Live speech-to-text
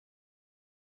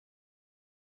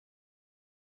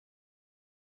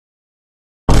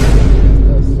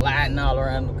sliding all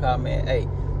around the car, man. Hey,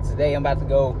 today I'm about to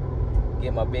go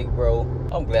get my big bro.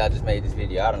 I'm glad I just made this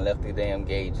video. I done left the damn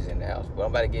gauges in the house, but I'm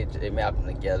about to get Malcolm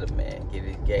together, man. Get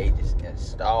his gauges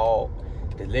installed,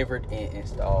 delivered, and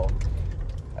installed.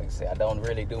 Like I said, I don't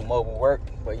really do mobile work,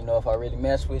 but you know, if I really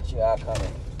mess with you, I'll come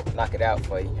and knock it out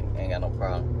for you. Ain't got no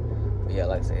problem. But yeah,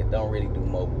 like I said, don't really do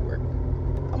mobile work.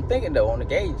 I'm thinking though, on the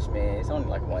gauges, man, it's only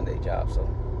like a one-day job, so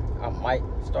I might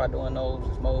start doing those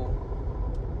as mobile.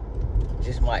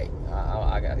 Just might.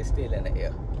 I got it's still in the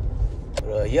air.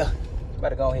 But yeah,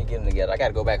 better go ahead and get them together. I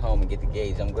gotta go back home and get the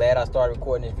gauge. I'm glad I started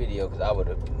recording this video because I would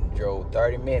have drove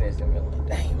 30 minutes and be like,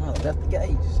 dang, I left the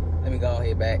gauges. Let me go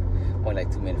ahead back. Only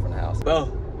like 2 minutes from the house.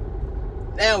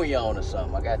 Boom. Now we on to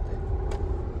something. I got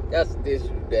that's the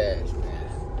digital dash,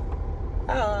 man.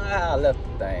 I don't know how I left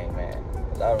the thing, man.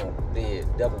 Cause I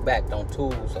did double backed on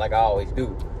tools like I always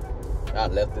do. I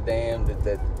left the damn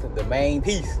the main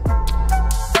piece.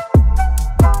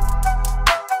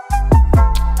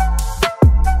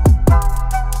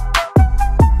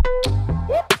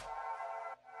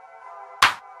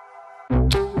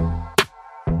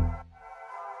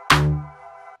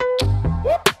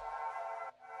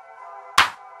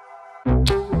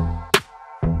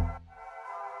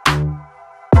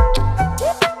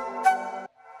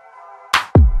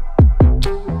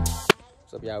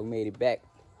 What's up, y'all? We made it back.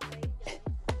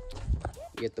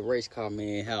 We at the race car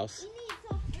man house.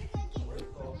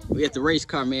 We at the race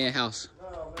car man house.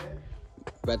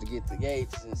 About to get the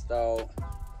gates installed.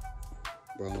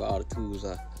 Brought all the tools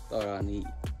I thought I need.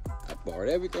 I borrowed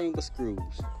everything but screws.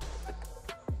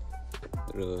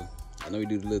 But I know we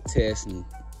do the little test and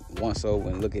once over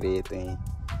and look at everything.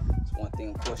 It's one thing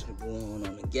I'm questionable on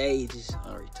the gauges. I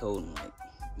already told him like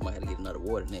I might have to get another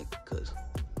water neck because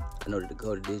I know the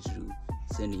Dakota digital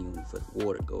sending unit for the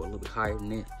water go a little bit higher than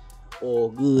that. All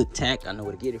good tack, I know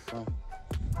where to get it from.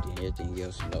 Then everything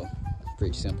else, you know,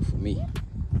 pretty simple for me.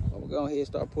 I'm gonna go ahead and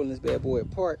start pulling this bad boy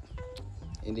apart.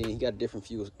 And then he got different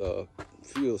fuel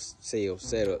cell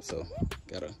set up, so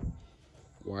gotta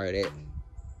wire that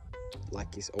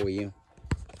like it's OEM.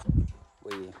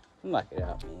 But yeah, knock it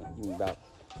out, man. Give me about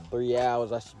 3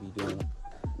 hours I should be doing.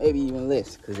 Maybe even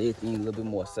less, because everything's a little bit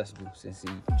more accessible since he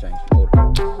changed the motor.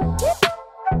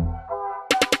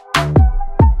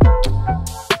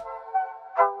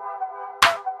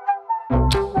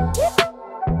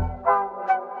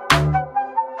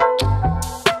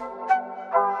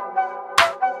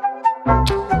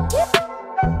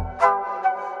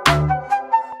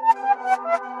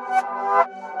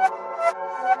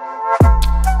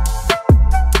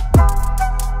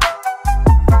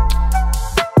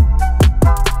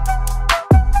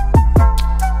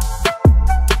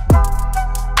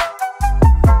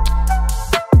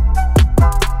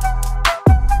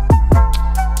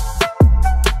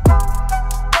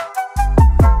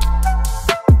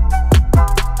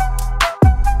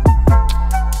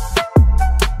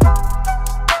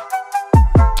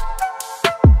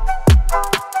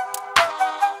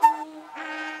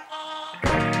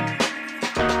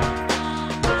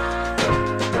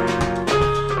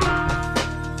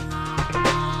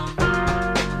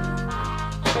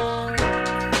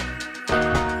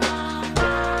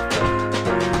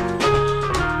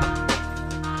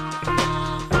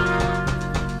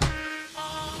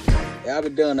 I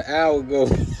been done an hour ago.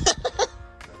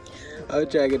 I was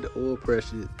trying to get the oil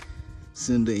pressure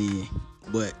sender in,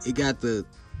 but it got the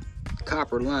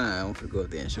copper line. I'm gonna go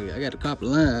up there and show you. I got the copper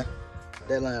line,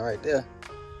 that line right there,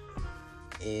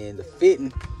 and the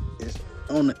fitting is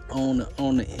on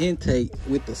the intake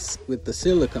with the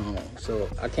silicone. So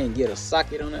I can't get a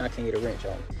socket on it. I can't get a wrench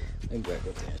on it. Let me back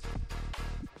up there.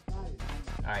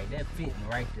 All right, that fitting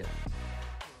right there.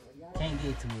 Can't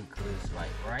get to it because like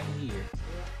right here.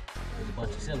 There's a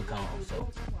bunch of silicone, so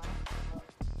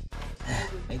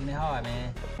making it hard,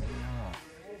 man. Making it hard.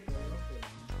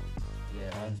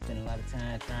 Yeah, I'm spending a lot of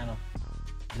time trying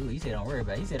to do it. He said don't worry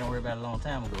about it. He said don't worry about it a long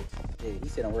time ago. Yeah, he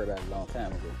said don't worry about it a long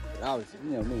time ago. But I was,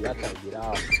 you know me, I try to get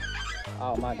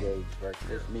all my gauges working.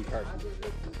 That's me personally.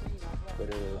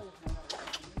 But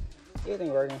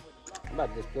everything working. I'm about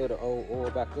to just fill the old oil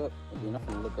back up, and then I'm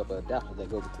gonna look up an adapter that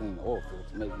goes between the oil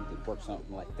filters. Maybe we could work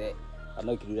something like that. I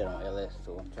know you can do that on LS,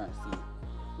 so I'm trying to see,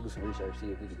 do some research, see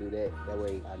if we can do that. That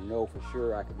way I know for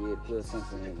sure I could be able to put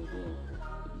something in and then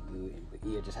it'd be good. But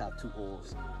yeah, just have 2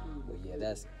 oils. But yeah,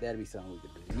 that'd be something we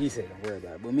could do. He said don't worry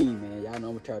about it. But me, man, y'all know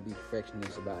I'm gonna try to be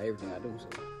perfectionist about everything I do, so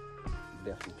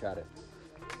definitely try to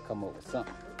come up with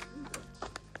something.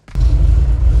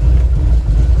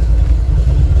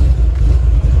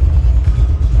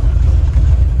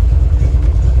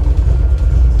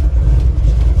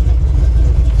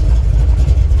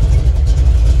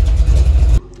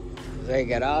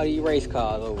 got all these race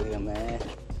cars over here, man.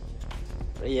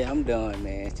 But yeah, I'm done,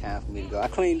 man. It's time for me to go. I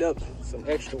cleaned up some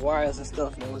extra wires and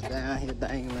stuff that was down here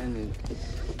dangling and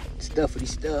stuffity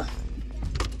stuff.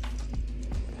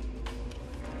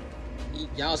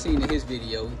 Y'all seen in his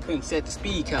video, we couldn't set the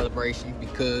speed calibration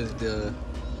because the,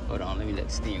 hold on, let me let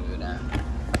the steering wheel down.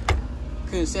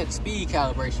 Couldn't set the speed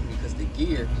calibration because the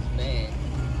gear is bad.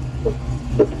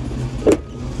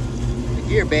 The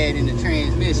gear bad in the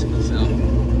transmission, so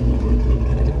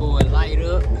let the boy light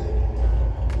up.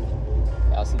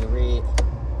 Y'all see the red?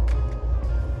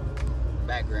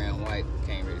 Background white,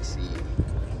 can't really see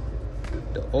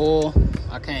it. The oil,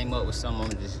 I came up with some of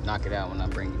them, just knock it out when I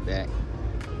bring it back.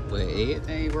 But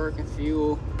everything working,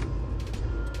 fuel,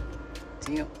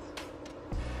 temp,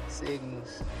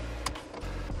 signals.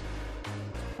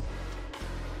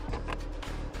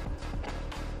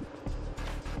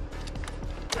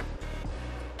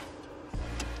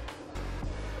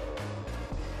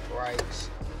 Brakes,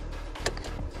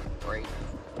 brake.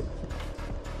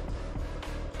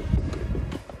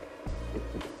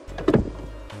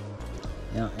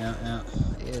 Yeah.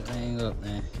 Everything up,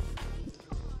 man.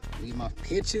 Leave my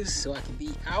pictures so I can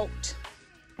be out.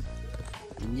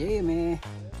 And yeah, man.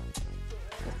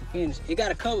 That's the finish. It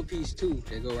got a cover piece too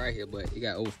that go right here, but it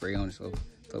got overspray on it, so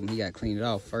he got to clean it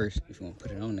off first if you want to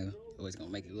put it on there. So it's gonna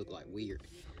make it look like weird.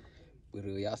 But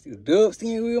y'all see the dub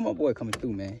steering wheel? My boy coming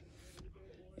through, man.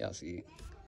 Y'all see it.